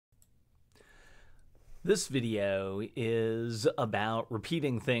This video is about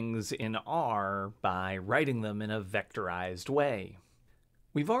repeating things in R by writing them in a vectorized way.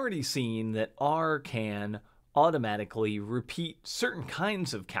 We've already seen that R can automatically repeat certain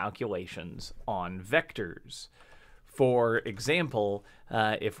kinds of calculations on vectors. For example,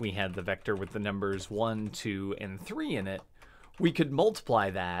 if we had the vector with the numbers 1, 2, and 3 in it, we could multiply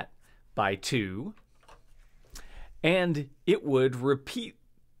that by 2, and it would repeat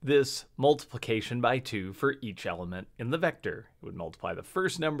this multiplication by 2 for each element in the vector. It would multiply the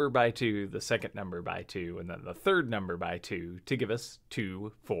first number by 2, the second number by 2, and then the third number by 2 to give us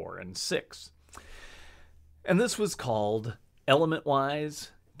 2, 4, and 6. And this was called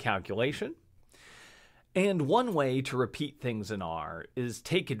element-wise calculation. And one way to repeat things in R is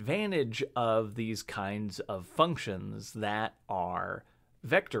take advantage of these kinds of functions that are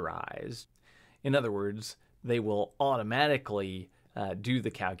vectorized. In other words, they will automatically do the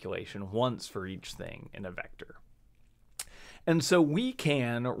calculation once for each thing in a vector. And so we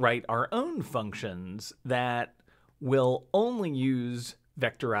can write our own functions that will only use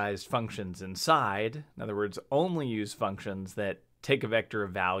vectorized functions inside. In other words, only use functions that take a vector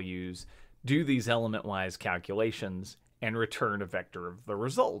of values, do these element-wise calculations, and return a vector of the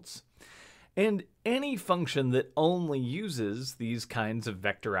results. And any function that only uses these kinds of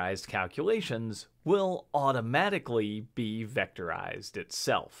vectorized calculations will automatically be vectorized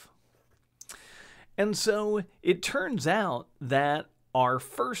itself. And so it turns out that our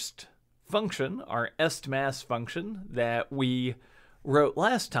first function, our estmass function that we wrote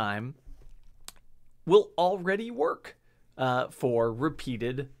last time, will already work for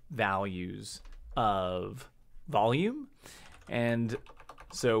repeated values of volume. And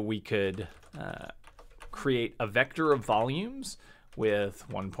so we could create a vector of volumes with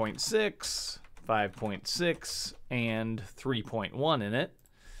 1.6, 5.6, and 3.1 in it.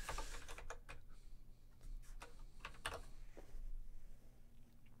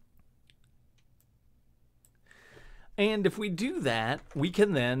 And if we do that, we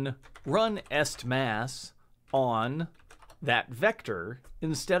can then run estmass on that vector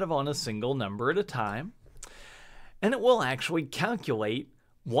instead of on a single number at a time. And it will actually calculate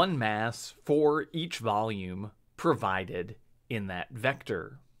one mass for each volume provided in that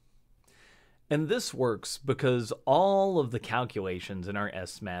vector. And this works because all of the calculations in our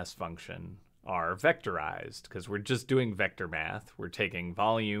estmass function are vectorized, because we're just doing vector math. We're taking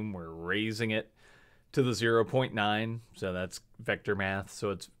volume, we're raising it to the 0.9, so that's vector math,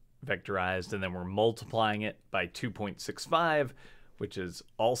 so it's vectorized, and then we're multiplying it by 2.65, which is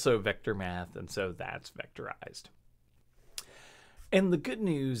also vector math, and so that's vectorized. And the good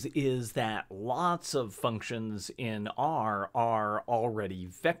news is that lots of functions in R are already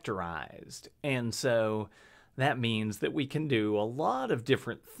vectorized. And so that means that we can do a lot of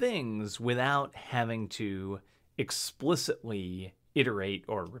different things without having to explicitly iterate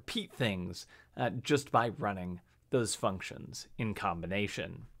or repeat things just by running those functions in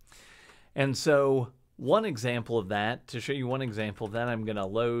combination. And so one example of that, to show you one example of that, I'm going to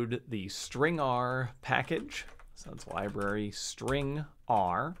load the string_r package. So it's library string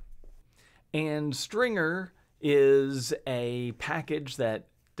R. And stringer is a package that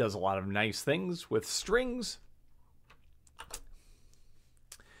does a lot of nice things with strings.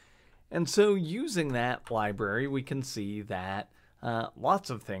 And so using that library, we can see that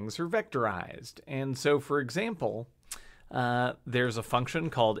lots of things are vectorized. And so, for example, there's a function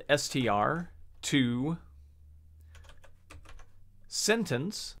called str2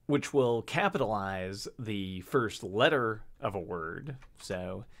 sentence, which will capitalize the first letter of a word.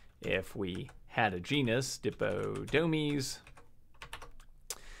 So if we had a genus, Dipodomes,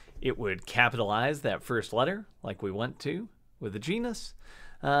 it would capitalize that first letter like we want to with a genus,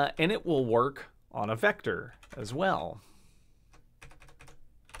 and it will work on a vector as well.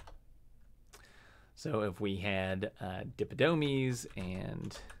 So if we had Dipodomes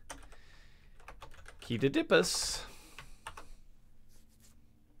and Ketodipus,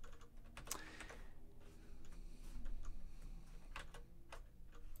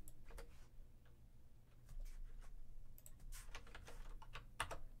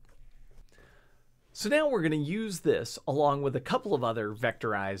 so now we're going to use this along with a couple of other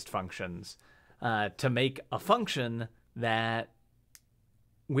vectorized functions to make a function that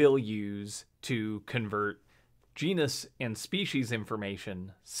we'll use to convert genus and species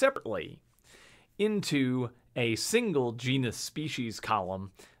information separately into a single genus species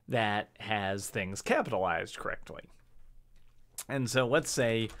column that has things capitalized correctly. And so let's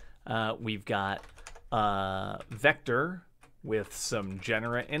say we've got a vector with some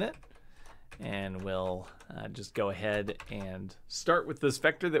genera in it. And we'll just go ahead and start with this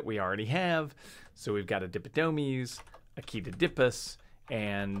vector that we already have. So we've got a dipodomes, a ketodipus,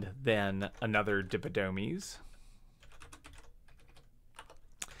 and then another dipodomes.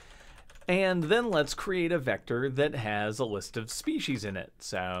 And then let's create a vector that has a list of species in it.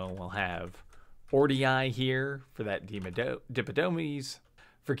 So we'll have Ordii here for that dipodomes.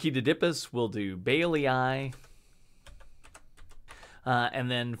 For ketodipus, we'll do Bailey. And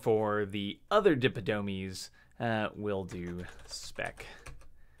then for the other dipodomes, we'll do Spectabilis.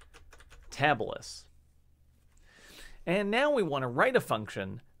 And now we want to write a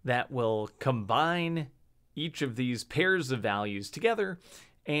function that will combine each of these pairs of values together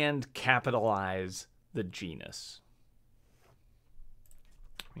and capitalize the genus.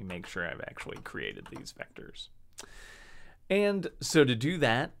 Let me make sure I've actually created these vectors. And so to do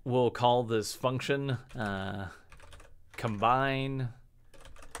that, we'll call this function combine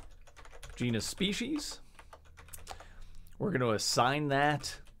genus species. We're going to assign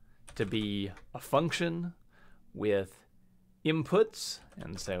that to be a function with inputs,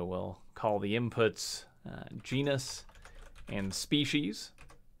 and so we'll call the inputs genus and species.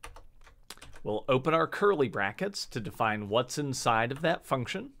 We'll open our curly brackets to define what's inside of that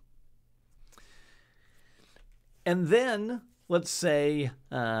function. And then let's say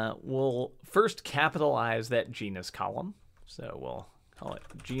we'll first capitalize that genus column. So we'll call it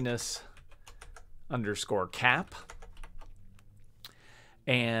genus underscore cap.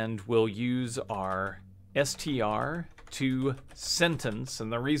 And we'll use our str to sentence.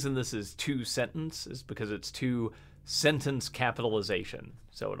 And the reason this is to sentence is because it's to sentence capitalization.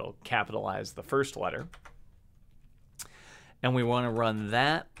 So it'll capitalize the first letter. And we want to run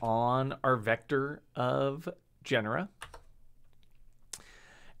that on our vector of genera.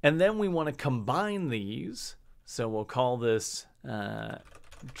 And then we want to combine these. So we'll call this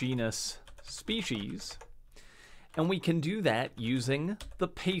genus species. And we can do that using the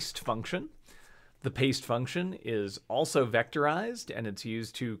paste function. The paste function is also vectorized, and it's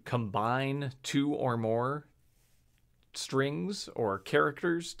used to combine two or more strings or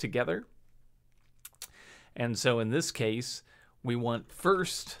characters together. And so in this case, we want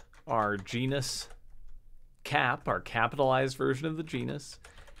first our genus cap, our capitalized version of the genus,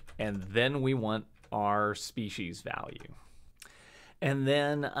 and then we want our species value. And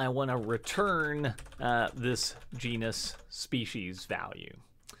then I want to return this genus species value.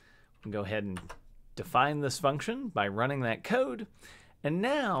 We'll go ahead and define this function by running that code. And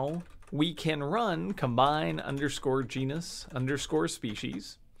now we can run combine underscore genus underscore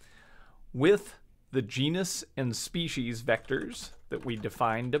species with the genus and species vectors that we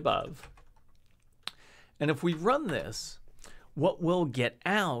defined above. And if we run this, what we'll get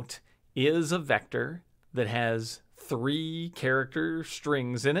out is a vector that has 3 character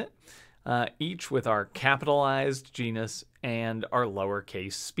strings in it, each with our capitalized genus and our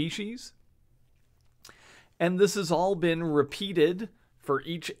lowercase species. And this has all been repeated for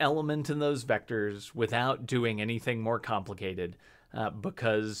each element in those vectors without doing anything more complicated,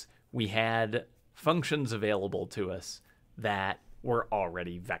 because we had functions available to us that were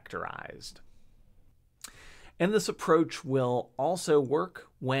already vectorized. And this approach will also work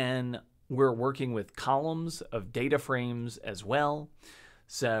when we're working with columns of data frames as well.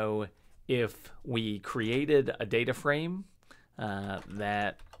 So if we created a data frame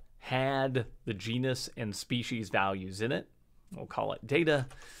that had the genus and species values in it, we'll call it data,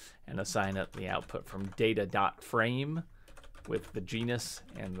 and assign it the output from data.frame with the genus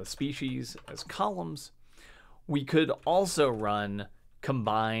and the species as columns. We could also run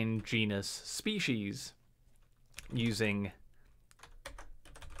combine genus species using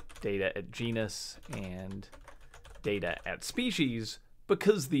data at genus and data at species,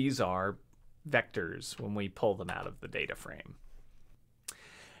 because these are vectors when we pull them out of the data frame.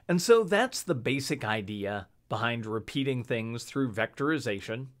 And so that's the basic idea behind repeating things through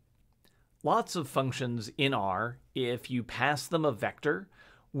vectorization. Lots of functions in R, if you pass them a vector,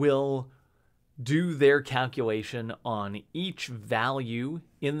 will do their calculation on each value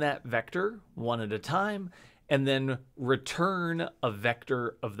in that vector one at a time, and then return a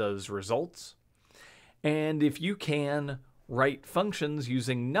vector of those results. And if you can write functions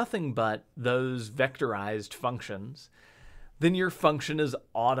using nothing but those vectorized functions, then your function is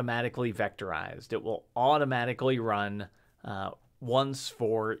automatically vectorized. It will automatically run once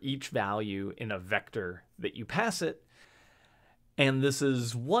for each value in a vector that you pass it. And this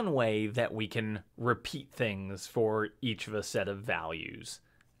is one way that we can repeat things for each of a set of values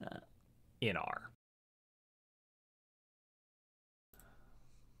in R.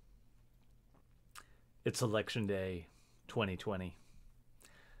 It's Election Day 2020.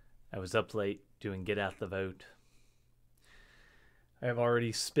 I was up late doing Get Out the Vote. I have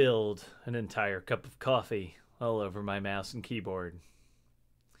already spilled an entire cup of coffee all over my mouse and keyboard.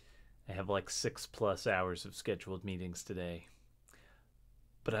 I have like 6+ hours of scheduled meetings today.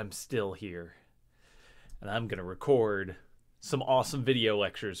 But I'm still here. And I'm going to record some awesome video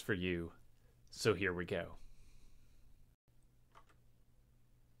lectures for you. So here we go.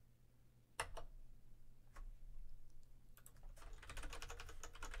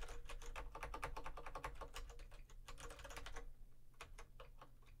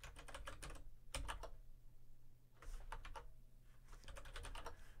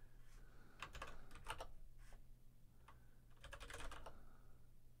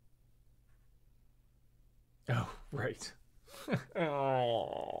 Oh, right.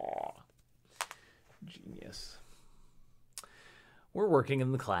 Oh, genius. We're working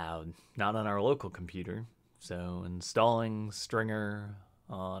in the cloud, not on our local computer. So installing Stringer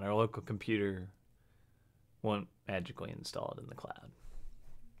on our local computer won't magically install it in the cloud.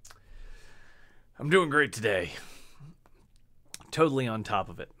 I'm doing great today. Totally on top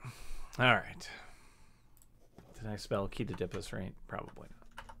of it. All right. Did I spell Ketodipus right? Probably not.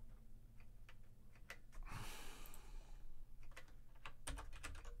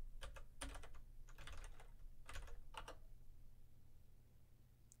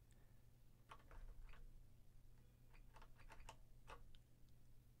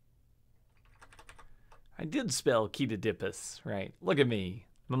 I did spell Ketodipus right. Look at me.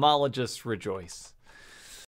 Mammalogists rejoice.